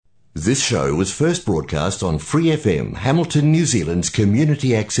This show was first broadcast on Free FM, Hamilton, New Zealand's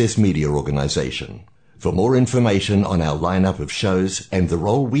community access media organisation. For more information on our lineup of shows and the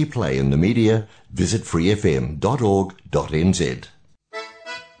role we play in the media, visit freefm.org.nz.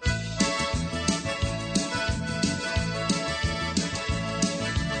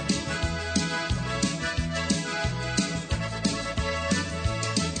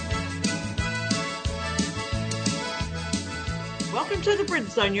 Welcome to the Bridge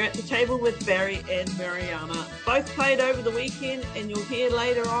Zone. You're at the table with Barry and Mariana. Both played over the weekend, and you'll hear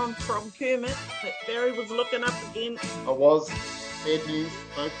later on from Kermit that Barry was looking up again. I was. Bad news,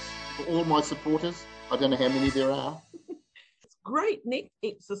 folks, for all my supporters. I don't know how many there are. It's great neck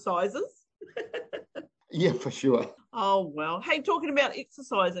exercises. Yeah, for sure. Oh, well. Hey, talking about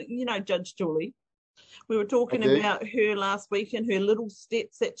exercising, you know Judge Julie. We were talking about her last week and her little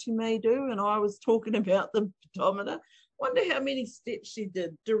steps that she may do, and I was talking about the pedometer. Wonder how many steps she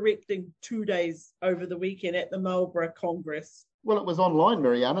did directing 2 days over the weekend at the Marlborough Congress. Well, it was online,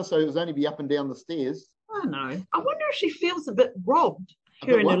 Mariana, so it was only be up and down the stairs. I know. I wonder if she feels a bit robbed,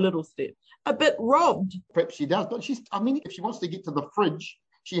 her and her little step. A bit robbed. Perhaps she does, but if she wants to get to the fridge,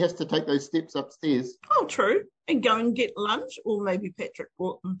 she has to take those steps upstairs. Oh, true. And go and get lunch, or maybe Patrick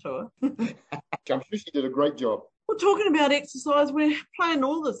brought them to her. I'm sure she did a great job. We're talking about exercise. We're playing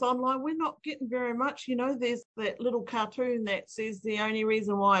all this online. We're not getting very much. You know, there's that little cartoon that says the only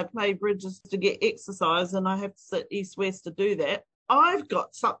reason why I play bridge is to get exercise, and I have to sit east-west to do that. I've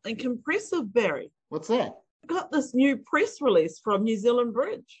got something impressive, Barry. What's that? I've got this new press release from New Zealand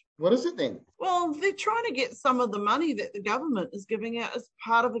Bridge. What is it then? Well, they're trying to get some of the money that the government is giving out as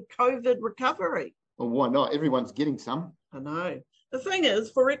part of a COVID recovery. Well, why not? Everyone's getting some. I know. The thing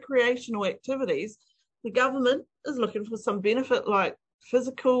is, for recreational activities, the government is looking for some benefit like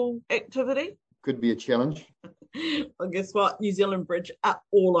physical activity. Could be a challenge. Well, guess what? New Zealand Bridge are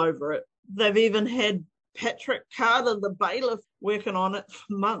all over it. They've even had Patrick Carter, the bailiff, working on it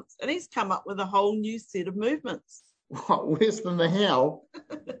for months, and he's come up with a whole new set of movements. What, worse than the hell?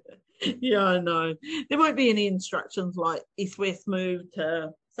 Yeah, I know. There won't be any instructions like east-west move to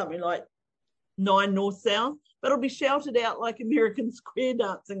something like 9 north-south, but it'll be shouted out like American square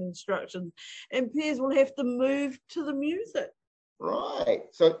dancing instructions, and pairs will have to move to the music. Right.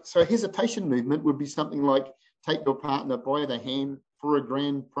 So hesitation movement would be something like take your partner by the hand for a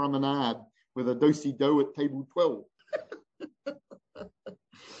grand promenade with a do-si-do at table 12.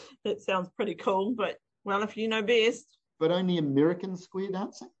 That sounds pretty cool, but, well, if you know best. But only American square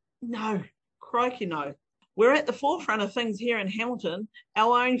dancing? No. Crikey, no. We're at the forefront of things here in Hamilton.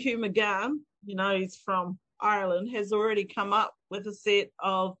 Our own Hugh McGann, you know, he's from Ireland, has already come up with a set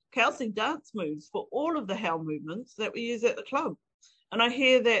of Kelsey dance moves for all of the Hell movements that we use at the club. And I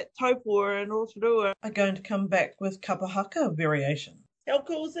hear that Taupo and Rotorua are going to come back with Kapahaka variation. How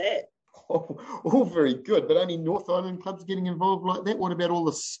cool is that? Oh, all very good, but only North Island clubs getting involved like that? What about all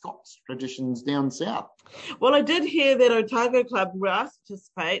the Scots traditions down south? Well, I did hear that Otago Club were asked to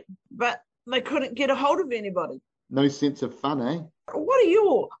participate, but they couldn't get a hold of anybody. No sense of fun, eh? What are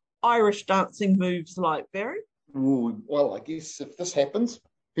your Irish dancing moves like, Barry? Ooh, well, I guess if this happens,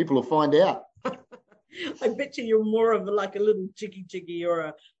 people will find out. I bet you're more of like a little jiggy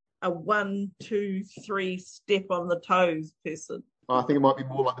or a 1, 2, 3 step on the toes person. I think it might be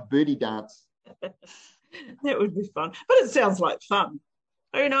more like the birdie dance. That would be fun. But it sounds like fun.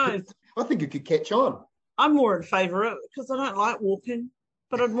 Who knows? I think it could catch on. I'm more in favour of it because I don't like walking.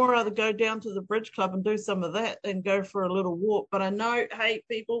 But I'd more rather go down to the Bridge Club and do some of that than go for a little walk. But I know, hey,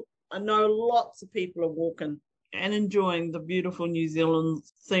 people, I know lots of people are walking and enjoying the beautiful New Zealand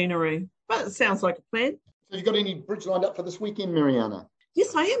scenery. But it sounds like a plan. So you got any bridge lined up for this weekend, Mariana?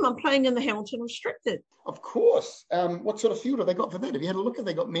 Yes, I am. I'm playing in the Hamilton Restricted. Of course. What sort of field have they got for that? Have you had a look? Have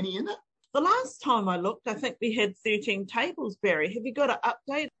they got many in it? The last time I looked, I think we had 13 tables, Barry. Have you got an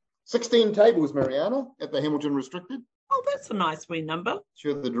update? 16 tables, Mariana, at the Hamilton Restricted. Oh, that's a nice wee number.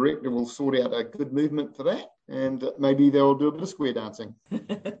 Sure, the director will sort out a good movement for that, and maybe they'll do a bit of square dancing.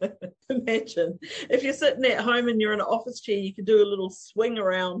 Imagine if you're sitting at home and you're in an office chair, you could do a little swing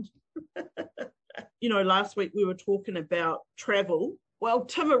around. You know, last week we were talking about travel. Well,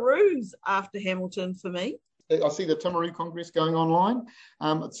 Timaru's after Hamilton for me. I see the Timaru Congress going online.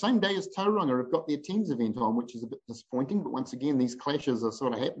 The same day as Tauranga have got their teams event on, which is a bit disappointing. But once again, these clashes are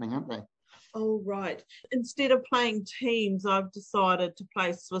sort of happening, aren't they? Oh, right. Instead of playing teams, I've decided to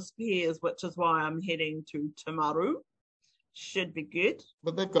play Swiss pairs, which is why I'm heading to Timaru. Should be good.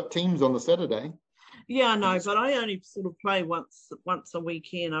 But they've got teams on the Saturday. Yeah, I know, but I only sort of play once a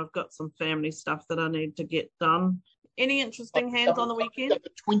weekend. I've got some family stuff that I need to get done. Any interesting hands on the weekend?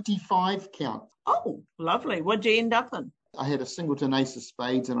 25 count. Oh, lovely. What'd you end up in? I had a singleton ace of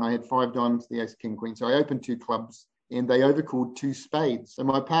spades and I had 5 diamonds, the ace, king, queen. So I opened 2 clubs and they overcalled 2 spades. So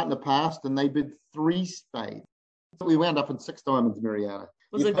my partner passed and they bid 3 spades. We wound up in 6 diamonds, Mariana.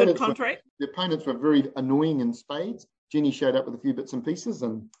 Was it a good contract? The opponents were very annoying in spades. Jenny showed up with a few bits and pieces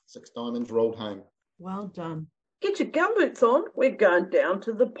and 6 diamonds rolled home. Well done. Get your gumboots on. We're going down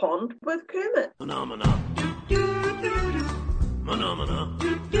to the pond with Kermit. Phenomena. Phenomena.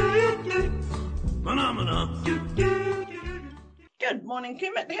 Phenomena. Good morning,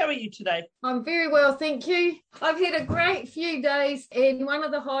 Kermit. How are you today? I'm very well, thank you. I've had a great few days, and one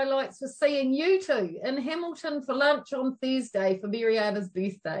of the highlights was seeing you two in Hamilton for lunch on Thursday for Mariana's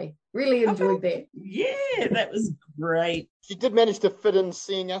birthday. Really enjoyed that. Yeah, that was great. She did manage to fit in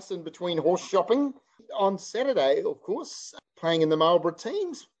seeing us in between horse shopping. On Saturday, of course, playing in the Marlborough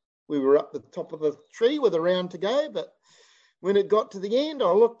teams. We were up the top of the tree with a round to go, but when it got to the end,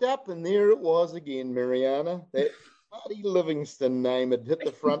 I looked up and there it was again, Mariana. That Buddy Livingston name had hit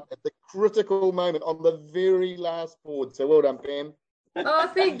the front at the critical moment on the very last board. So well done, Pam.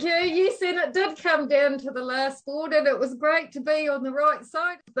 Oh, thank you. Yes, and it did come down to the last board, and it was great to be on the right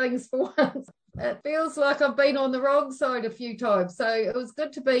side of things for once. It feels like I've been on the wrong side a few times, so it was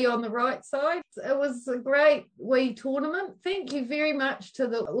good to be on the right side. It was a great wee tournament. Thank you very much to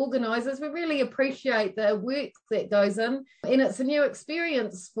the organisers. We really appreciate the work that goes in, and it's a new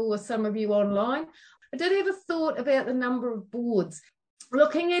experience for some of you online. I did have a thought about the number of boards.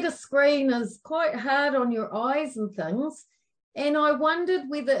 Looking at a screen is quite hard on your eyes and things. And I wondered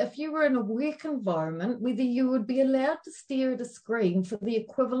whether, if you were in a work environment, whether you would be allowed to stare at a screen for the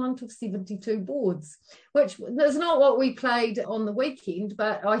equivalent of 72 boards, which is not what we played on the weekend,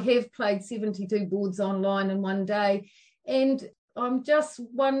 but I have played 72 boards online in one day. And I'm just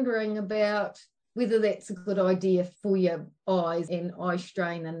wondering about whether that's a good idea for your eyes and eye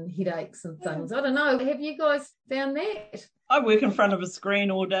strain and headaches and things. I don't know. Have you guys found that? I work in front of a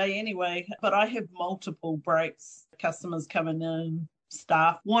screen all day anyway, but I have multiple breaks. Customers coming in,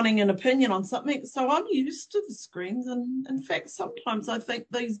 staff wanting an opinion on something. So I'm used to the screens. And in fact, sometimes I think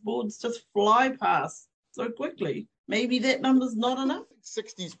these boards just fly past so quickly. Maybe that number's not enough.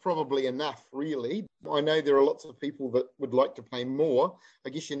 60 is probably enough, really. I know there are lots of people that would like to play more. I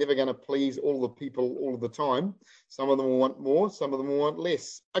guess you're never going to please all the people all the time. Some of them will want more, some of them will want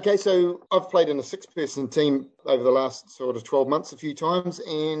less. Okay, so I've played in a 6-person team over the last sort of 12 months a few times,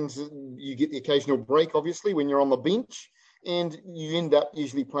 and you get the occasional break, obviously, when you're on the bench, and you end up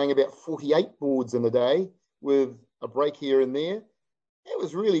usually playing about 48 boards in a day with a break here and there. It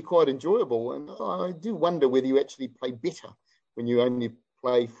was really quite enjoyable, and I do wonder whether you actually play better when you only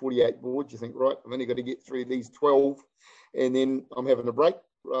play 48 boards. You think, right, I've only got to get through these 12, and then I'm having a break,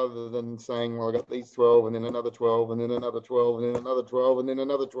 rather than saying, well, I got these 12, and then another 12, and then another 12, and then another 12, and then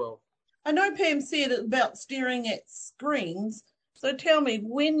another 12. I know Pam said about staring at screens. So tell me,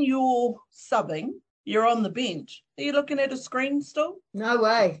 when you're subbing, you're on the bench, are you looking at a screen still? No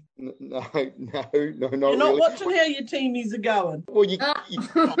way. No, not You're not really. watching how your teamies are going. Well, you I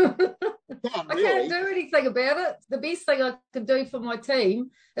can't really. can't do anything about it. The best thing I could do for my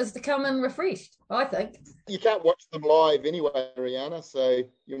team is to come in refreshed, I think. You can't watch them live anyway, Rihanna, so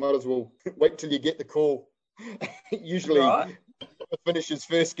you might as well wait till you get the call. Usually, Right. the finishes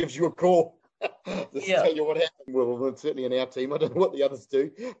first gives you a call. Just Yeah. tell you what happened. Well, certainly in our team, I don't know what the others do.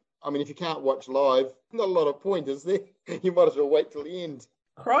 I mean, if you can't watch live, not a lot of point, is there? You might as well wait till the end.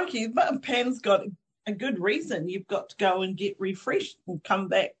 Crikey, but Pam's got a good reason. You've got to go and get refreshed and come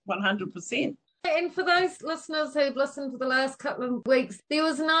back 100%. And for those listeners who've listened for the last couple of weeks, there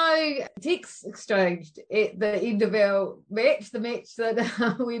was no text exchanged at the end of our match, the match that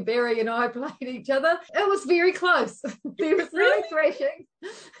where Barry and I played each other. It was very close. There was no thrashing.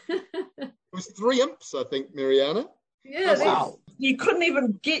 It was 3 imps, I think, Mariana. Yeah, Wow. You couldn't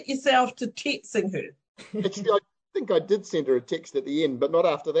even get yourself to texting her. Actually, I think I did send her a text at the end, but not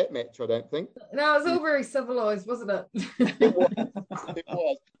after that match, I don't think. no, it was all very civilised, wasn't it? It was. It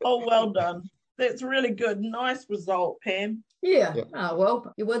was. Oh, well done. That's really good. Nice result, Pam. Yeah. Yeah. Oh,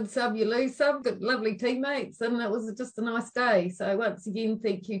 well, you win some, you lose some. Good, lovely teammates, and it was just a nice day. So once again,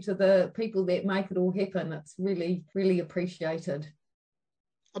 thank you to the people that make it all happen. It's really, really appreciated.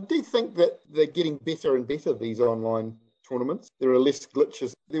 I do think that they're getting better and better, these online tournaments. There are less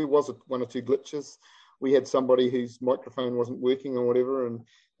glitches. There was 1 or 2 glitches. We had somebody whose microphone wasn't working or whatever, and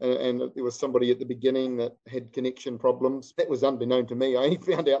there was somebody at the beginning that had connection problems. That was unbeknown to me. I only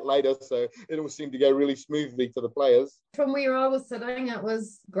found out later, so it all seemed to go really smoothly for the players. From where I was sitting, it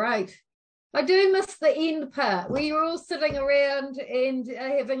was great. I do miss the end part where you're all sitting around and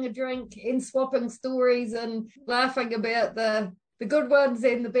having a drink and swapping stories and laughing about the the good ones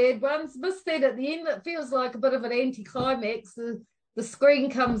and the bad ones. Missed that at the end. It feels like a bit of an anticlimax. The screen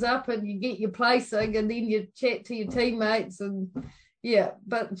comes up and you get your placing, and then you chat to your teammates, and yeah,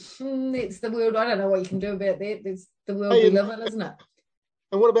 but it's the world. I don't know what you can do about that. It's the world we live in, isn't it?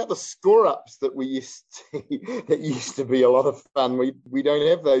 And what about the score-ups that we used to? It used to be a lot of fun. We don't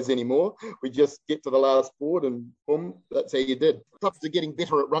have those anymore. We just get to the last board and boom, that's how you did. Clubs are getting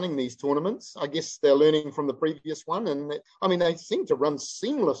better at running these tournaments. I guess they're learning from the previous one. And they seem to run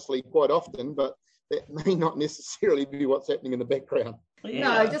seamlessly quite often, but that may not necessarily be what's happening in the background.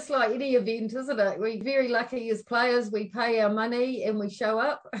 Yeah. No, just like any event, isn't it? We're very lucky as players. We pay our money and we show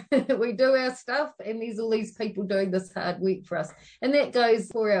up. We do our stuff, and there's all these people doing this hard work for us. And that goes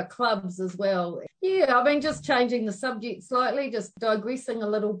for our clubs as well. Yeah, just changing the subject slightly, just digressing a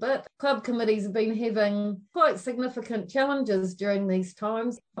little bit. Club committees have been having quite significant challenges during these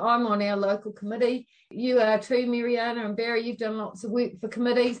times. I'm on our local committee. You are too, Mariana and Barry. You've done lots of work for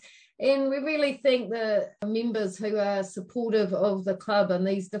committees. And we really thank the members who are supportive of the club in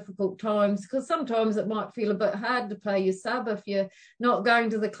these difficult times, because sometimes it might feel a bit hard to pay your sub if you're not going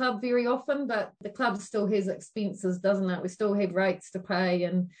to the club very often, but the club still has expenses, doesn't it? We still have rates to pay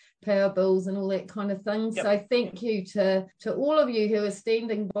and power bills and all that kind of thing. Yep. So thank you to all of you who are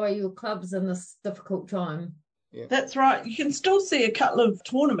standing by your clubs in this difficult time. Yeah. That's right. You can still see a couple of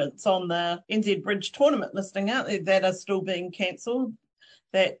tournaments on the NZ Bridge tournament listing out there that are still being cancelled.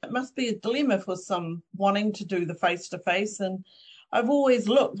 That it must be a dilemma for some wanting to do the face-to-face. And I've always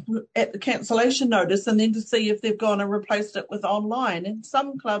looked at the cancellation notice and then to see if they've gone and replaced it with online. And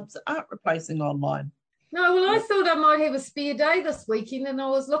some clubs aren't replacing online. No, well, I thought I might have a spare day this weekend, and I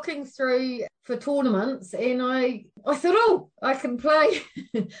was looking through for tournaments, and I thought, I can play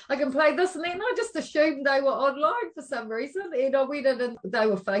I can play this and that, and I just assumed they were online for some reason, and I went in and they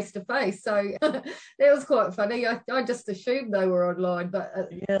were face to face, so that was quite funny. I just assumed they were online, but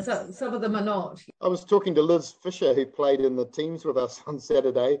yes. Some of them are not. I was talking to Liz Fisher, who played in the teams with us on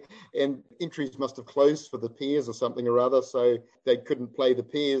Saturday, and entries must have closed for the pairs or something or other, so they couldn't play the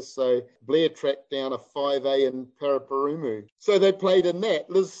pairs. So Blair tracked down a 5A in Paraparaumu, so they played in that.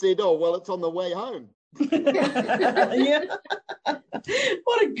 Liz said, "Oh well, it's on the way home." Yeah.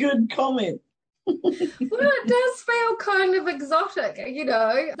 What a good comment. Well, it does feel kind of exotic,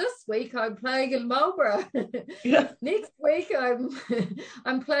 This week I'm playing in Marlborough. Yeah. Next week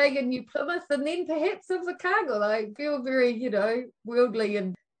I'm playing in New Plymouth, and then perhaps in Chicago. I feel very, worldly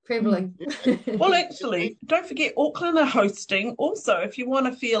and travelling. Well, actually, don't forget Auckland are hosting. Also, if you want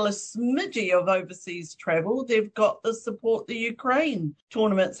to feel a smidgy of overseas travel, they've got the Support the Ukraine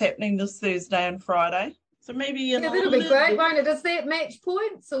tournaments happening this Thursday and Friday. So maybe that'll be great, won't it? Is that match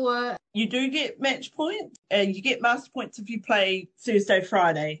points or? You do get match points, and you get master points if you play Thursday,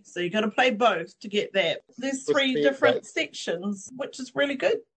 Friday. So you've got to play both to get that. There's 3 different sections, which is really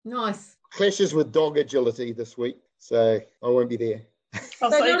good. Nice. Clashes with dog agility this week, so I won't be there. So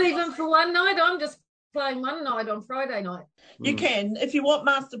not even for one night. I'm just playing one night on Friday night. You can, if you want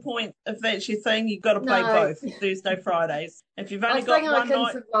master point, if that's your thing, you've got to play both Thursday, Fridays. If you've only got one night, I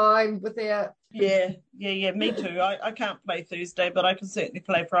can survive without. Yeah. Me too. I can't play Thursday, but I can certainly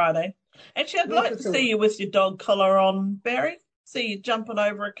play Friday. Actually, I'd like to see you with your dog collar on, Barry. See you jumping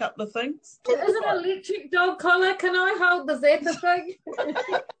over a couple of things. Is it an electric dog collar? Can I hold the zapper thing?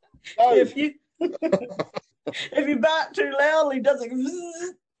 No. If you bark too loudly, does it?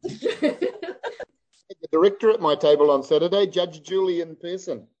 The director at my table on Saturday, Judge Julian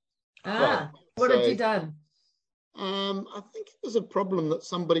Pearson. What had you done? I think it was a problem that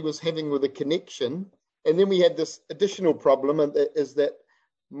somebody was having with a connection. And then we had this additional problem, and is that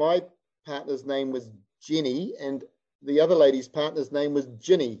my partner's name was Jenny and the other lady's partner's name was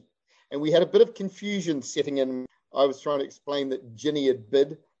Ginny. And we had a bit of confusion setting in. I was trying to explain that Ginny had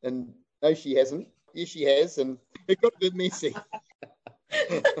bid, and no, she hasn't. Yes, she has, and it got a bit messy.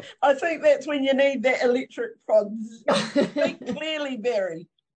 I think that's when you need that electric prod. Speak clearly, Barry.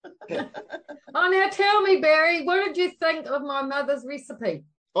 Now tell me, Barry, what did you think of my mother's recipe?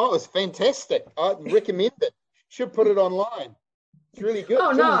 Oh, it was fantastic. I recommend it. Should put it online. It's really good.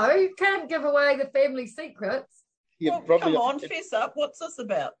 Oh, no, you can't give away the family secrets. Well, come on, fess up. What's this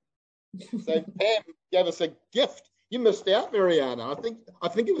about? So Pam gave us a gift. You missed out, Mariana. I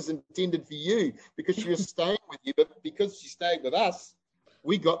think it was intended for you because she was staying with you, but because she stayed with us,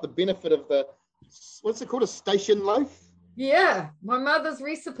 we got the benefit of the, what's it called, a station loaf? Yeah, my mother's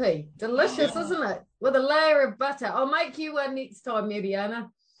recipe. Delicious, isn't it? With a layer of butter. I'll make you one next time,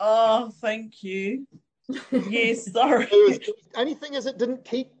 Mariana. Oh, thank you. Yes, sorry. The only thing is it didn't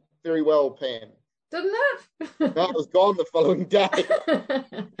keep very well, Pam. didn't it? No, it was gone the following day.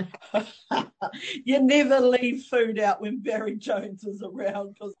 You never leave food out when Barry Jones is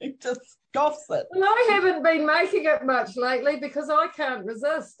around because he just scoffs it. Well, I haven't been making it much lately because I can't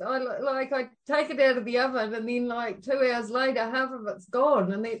resist. I take it out of the oven and then 2 hours later, half of it's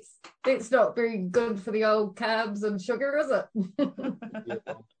gone, and that's not very good for the old carbs and sugar, is it?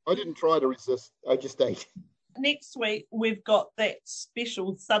 Yeah. I didn't try to resist. I just ate. Next week, we've got that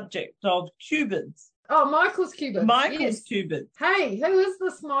special subject of cubids. Oh, Michael's cubid. Michael's cubid. Hey, who is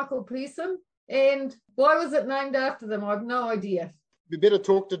this Michael person? And why was it named after them? I've no idea. We better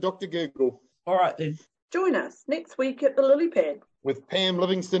talk to Dr. Google. All right, then. Join us next week at the Lily Pad. With Pam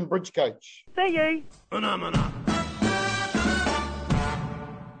Livingston, Bridge Coach. See you.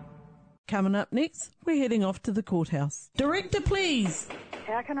 Coming up next, we're heading off to the courthouse. Director, please.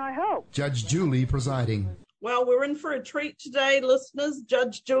 How can I help? Judge Julie presiding. Well, we're in for a treat today, listeners.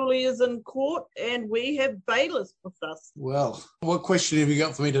 Judge Julie is in court, and we have bailiffs with us. Well, what question have you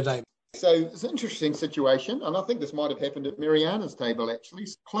got for me today? So it's an interesting situation, and I think this might have happened at Mariana's table, actually.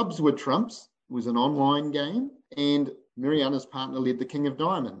 Clubs were trumps. It was an online game, and Mariana's partner led the King of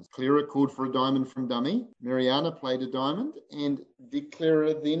Diamonds. Clara called for a diamond from dummy. Mariana played a diamond, and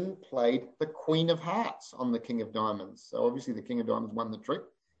Clara then played the Queen of Hearts on the King of Diamonds. So obviously the King of Diamonds won the trick,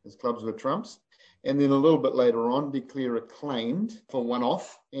 as clubs were trumps. And then a little bit later on, Clara claimed for one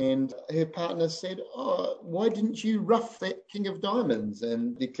off, and her partner said, "Oh, why didn't you rough that King of Diamonds?"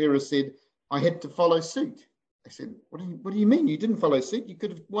 And Clara said, "I had to follow suit." I said, what do you mean? You didn't follow suit? You could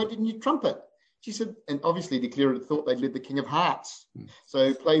have. Why didn't you trump it? She said, and obviously Clara thought they'd led the King of Hearts,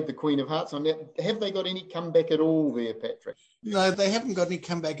 so played the Queen of Hearts on that. Have they got any comeback at all there, Patrick? No, they haven't got any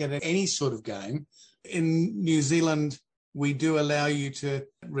comeback at any sort of game. In New Zealand, we do allow you to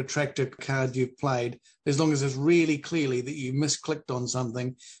retract a card you've played as long as it's really clearly that you misclicked on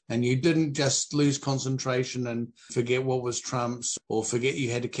something and you didn't just lose concentration and forget what was trumps or forget you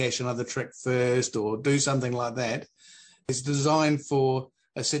had to cash another trick first or do something like that. It's designed for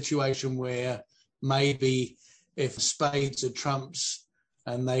a situation where maybe if spades are trumps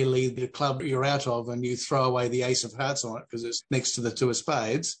and they lead the club you're out of and you throw away the ace of hearts on it because it's next to the two of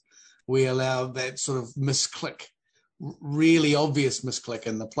spades, we allow that sort of misclick, really obvious misclick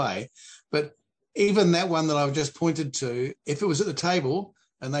in the play. But even that one that I've just pointed to, if it was at the table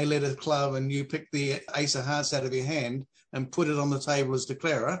and they led a club and you picked the ace of hearts out of your hand and put it on the table as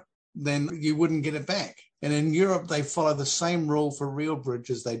declarer, then you wouldn't get it back. And in Europe, they follow the same rule for real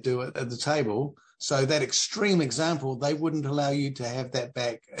bridge as they do at the table. So that extreme example, they wouldn't allow you to have that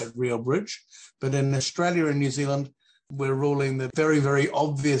back at real bridge. But in Australia and New Zealand, we're ruling that very, very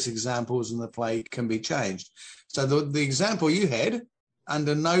obvious examples in the play can be changed. So the example you had,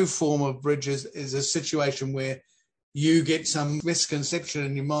 under no form of bridges, is a situation where you get some misconception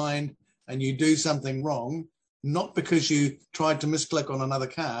in your mind and you do something wrong, not because you tried to misclick on another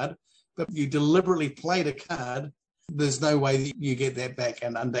card, but you deliberately played a card. There's no way that you get that back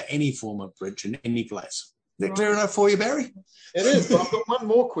and under any form of bridge in any place. Is that clear enough for you, Barry? It is, but I've got one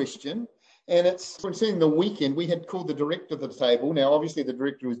more question. And it's concerning the weekend. We had called the director to the table. Now, obviously, the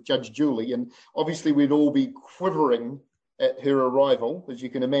director was Judge Julie, and obviously we'd all be quivering at her arrival, as you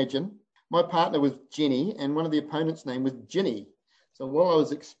can imagine. My partner was Jenny, and one of the opponents' name was Ginny. So while I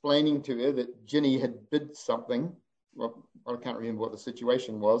was explaining to her that Ginny had bid something, well, I can't remember what the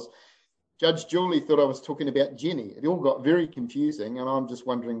situation was, Judge Julie thought I was talking about Jenny. It all got very confusing, and I'm just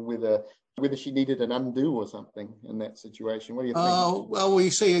wondering whether she needed an undo or something in that situation. What do you think? Oh, well, you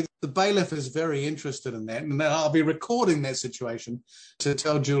see, the bailiff is very interested in that, and I'll be recording that situation to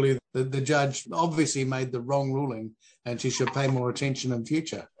tell Julie that the judge obviously made the wrong ruling and she should pay more attention in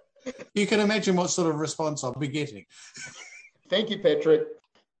future. You can imagine what sort of response I'll be getting. Thank you, Patrick.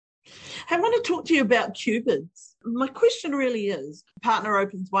 I want to talk to you about cubids. My question really is, partner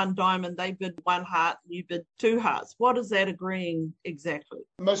opens one diamond, they bid one heart, you bid two hearts. What is that agreeing exactly?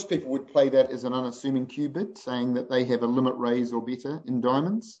 Most people would play that as an unassuming cubid, saying that they have a limit raise or better in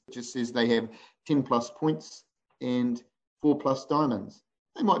diamonds. It just says they have 10 plus points and 4 plus diamonds.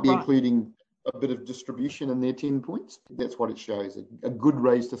 They might be including a bit of distribution in their 10 points. That's what it shows, a good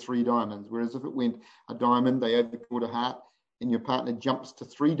raise to 3 diamonds. Whereas if it went a diamond, they overcalled a heart, and your partner jumps to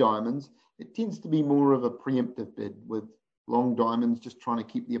 3 diamonds, it tends to be more of a preemptive bid with long diamonds, just trying to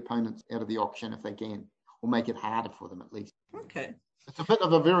keep the opponents out of the auction if they can, or make it harder for them at least. Okay. It's a bit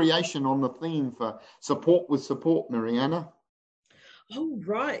of a variation on the theme for support with support, Mariana. Oh,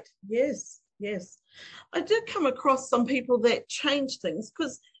 right. Yes, yes. I did come across some people that changed things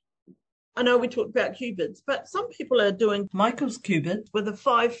because I know we talked about cubids, but some people are doing Michael's cubid with a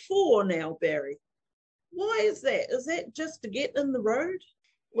 5-4 now, Barry. Why is that? Is that just to get in the road?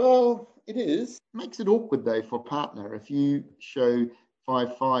 Well, it is. Makes it awkward though for a partner if you show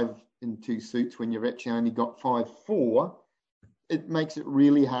 5-5 in two suits when you've actually only got 5-4. It makes it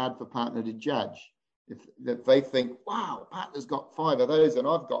really hard for partner to judge. If they think, wow, partner's got 5 of those and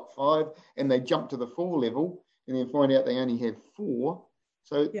I've got 5, and they jump to the 4 level and then find out they only have 4.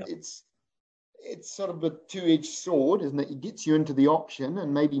 So Yep. it's sort of a two-edged sword, isn't it? It gets you into the option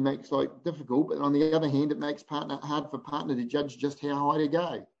and maybe makes life difficult, but on the other hand, it makes hard for partner to judge just how high to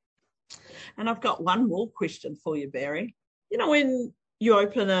go. And I've got one more question for you, Barry. You know, when you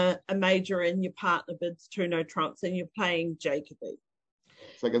open a major and your partner bids 2 no trumps and you're playing Jacoby.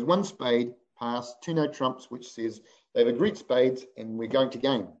 So it goes 1 spade, pass, 2 no trumps, which says they've agreed spades and we're going to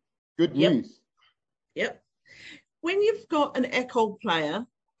game. Good news. Yep. When you've got an ACOL player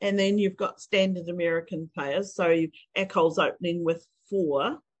and then you've got standard American players, so ACOL's opening with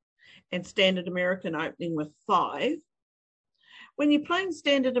 4 and standard American opening with 5. When you're playing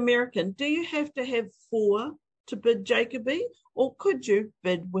standard American, do you have to have 4 to bid Jacoby, or could you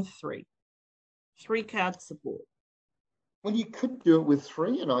bid with 3? 3 card support. Well, you could do it with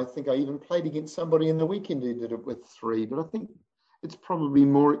 3, and I think I even played against somebody in the weekend who did it with 3, but I think it's probably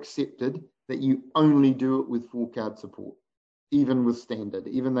more accepted that you only do it with 4 card support, even with standard,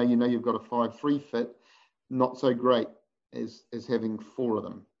 even though you know you've got a 5-3 fit, not so great as having 4 of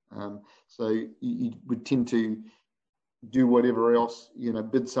them. So you would tend to do whatever else,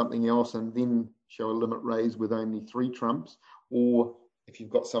 bid something else and then show a limit raise with only 3 trumps, or if you've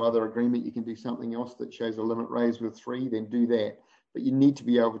got some other agreement, you can do something else that shows a limit raise with 3, then do that. But you need to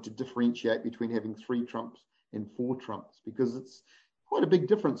be able to differentiate between having 3 trumps and 4 trumps, because it's quite a big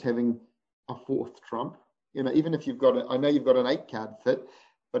difference having a 4th trump. Even if I know you've got an 8 card fit,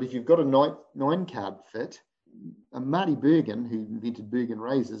 but if you've got a 9 card fit, Marty Bergen, who invented Bergen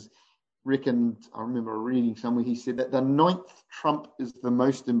raises, reckoned, I remember reading somewhere, he said that the 9th trump is the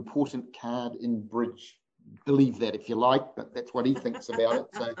most important card in bridge. Believe that if you like, but that's what he thinks about it.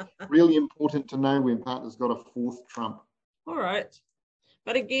 So really important to know when partner's got a 4th trump. All right.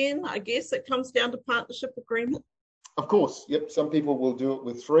 But again, I guess it comes down to partnership agreement. Of course, yep. Some people will do it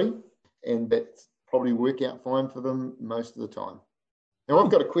with 3, and that's probably work out fine for them most of the time. Now,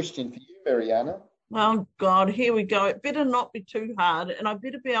 I've got a question for you, Mariana. Oh, God, here we go. It better not be too hard, and I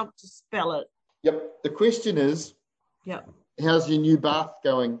better be able to spell it. Yep. The question is, yep. How's your new bath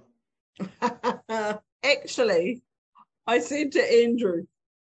going? Actually, I said to Andrew,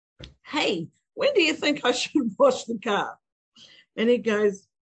 hey, when do you think I should wash the car? And he goes,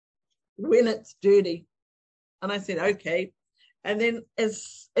 when it's dirty. And I said, okay. And then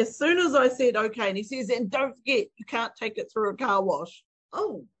as soon as I said, okay, and he says, and don't forget, you can't take it through a car wash.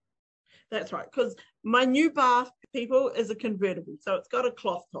 Oh, that's right. Because my new bath, people, is a convertible. So it's got a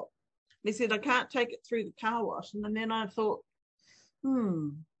cloth top. And he said, I can't take it through the car wash. And then I thought,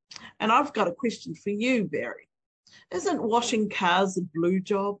 And I've got a question for you, Barry. Isn't washing cars a blue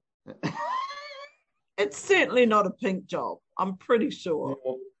job? It's certainly not a pink job, I'm pretty sure.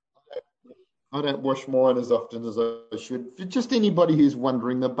 I don't wash mine as often as I should. For just anybody who's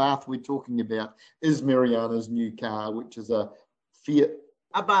wondering, the bath we're talking about is Mariana's new car, which is a Fiat.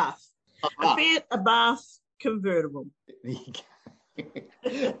 A bath. A Fiat, a bath convertible.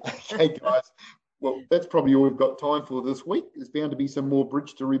 Okay, guys. Well, that's probably all we've got time for this week. There's bound to be some more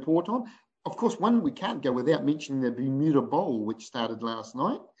bridge to report on. Of course, one we can't go without mentioning the Bermuda Bowl, which started last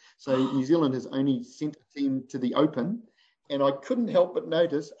night. So New Zealand has only sent a team to the Open. And I couldn't help but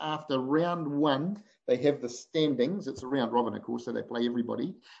notice after round 1, they have the standings. It's a round robin, of course, so they play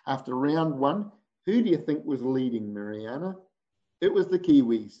everybody. After round 1, who do you think was leading, Mariana? It was the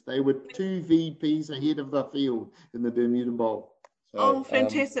Kiwis. They were 2 VPs ahead of the field in the Bermuda Bowl. So,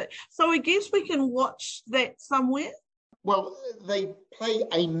 fantastic. So I guess we can watch that somewhere? Well, they play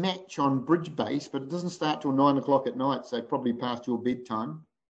a match on Bridge Base, but it doesn't start till 9 o'clock at night, so probably past your bedtime.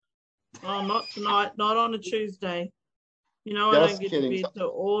 Oh, not tonight, not on a Tuesday. I don't get to bed till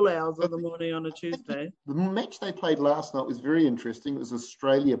all hours of the morning on a Tuesday. The match they played last night was very interesting. It was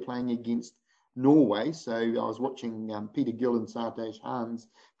Australia playing against Norway. So I was watching Peter Gill and Sartaj Hans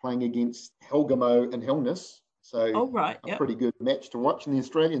playing against Helgamo and Helness. So a pretty good match to watch. And the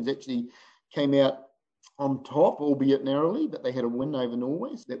Australians actually came out on top, albeit narrowly, but they had a win over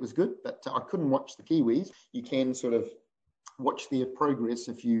Norway. So that was good. But I couldn't watch the Kiwis. You can sort of watch their progress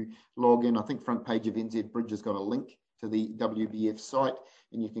if you log in. I think front page of NZ Bridge has got a link to the WBF site,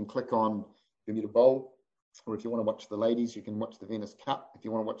 and you can click on Bermuda Bowl, or if you want to watch the ladies, you can watch the Venice Cup. If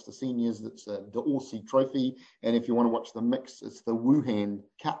you want to watch the seniors, it's the Aussie Trophy, and if you want to watch the mix, it's the Wuhan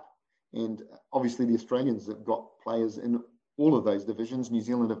Cup. And obviously the Australians have got players in all of those divisions. New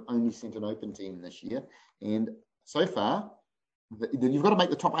Zealand have only sent an open team this year, and so far You've got to make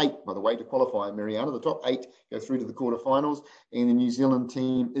the top 8, by the way, to qualify, Mariana. The top 8 go through to the quarterfinals, and the New Zealand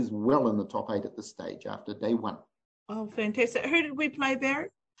team is well in the top 8 at this stage after day 1. Oh, fantastic. Who did we play, Barry?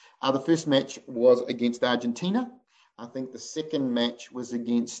 The first match was against Argentina. I think the second match was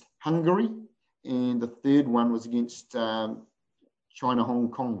against Hungary, and the third one was against China,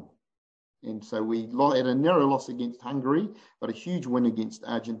 Hong Kong. And so we had a narrow loss against Hungary, but a huge win against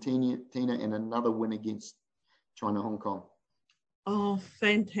Argentina and another win against China, Hong Kong. Oh,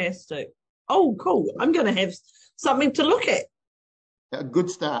 fantastic. Oh, cool. I'm going to have something to look at. A good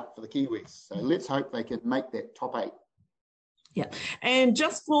start for the Kiwis. So let's hope they can make that top 8. Yeah. And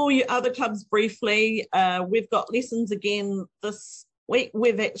just for you other clubs briefly, we've got lessons again this week.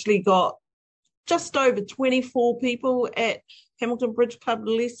 We've actually got just over 24 people at Hamilton Bridge Club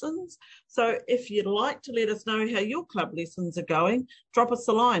lessons. So if you'd like to let us know how your club lessons are going, drop us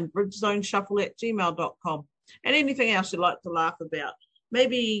a line, bridgezoneshuffle@gmail.com. And anything else you'd like to laugh about.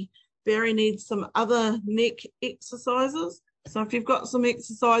 Maybe Barry needs some other neck exercises. So if you've got some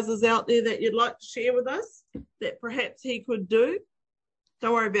exercises out there that you'd like to share with us that perhaps he could do,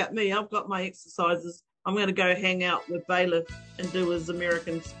 don't worry about me. I've got my exercises. I'm going to go hang out with Bailiff and do his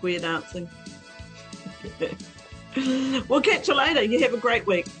American square dancing. We'll catch you later. You have a great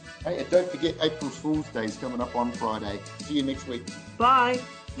week. Hey, and don't forget April Fool's Day is coming up on Friday. See you next week. Bye.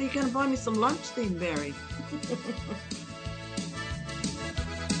 Are you going to buy me some lunch then, Barry?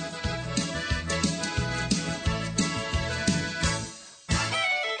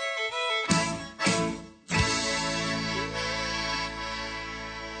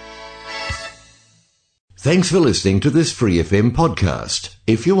 Thanks for listening to this Free FM podcast.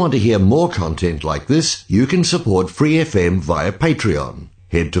 If you want to hear more content like this, you can support Free FM via Patreon.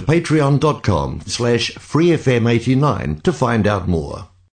 Head to patreon.com/freefm89 to find out more.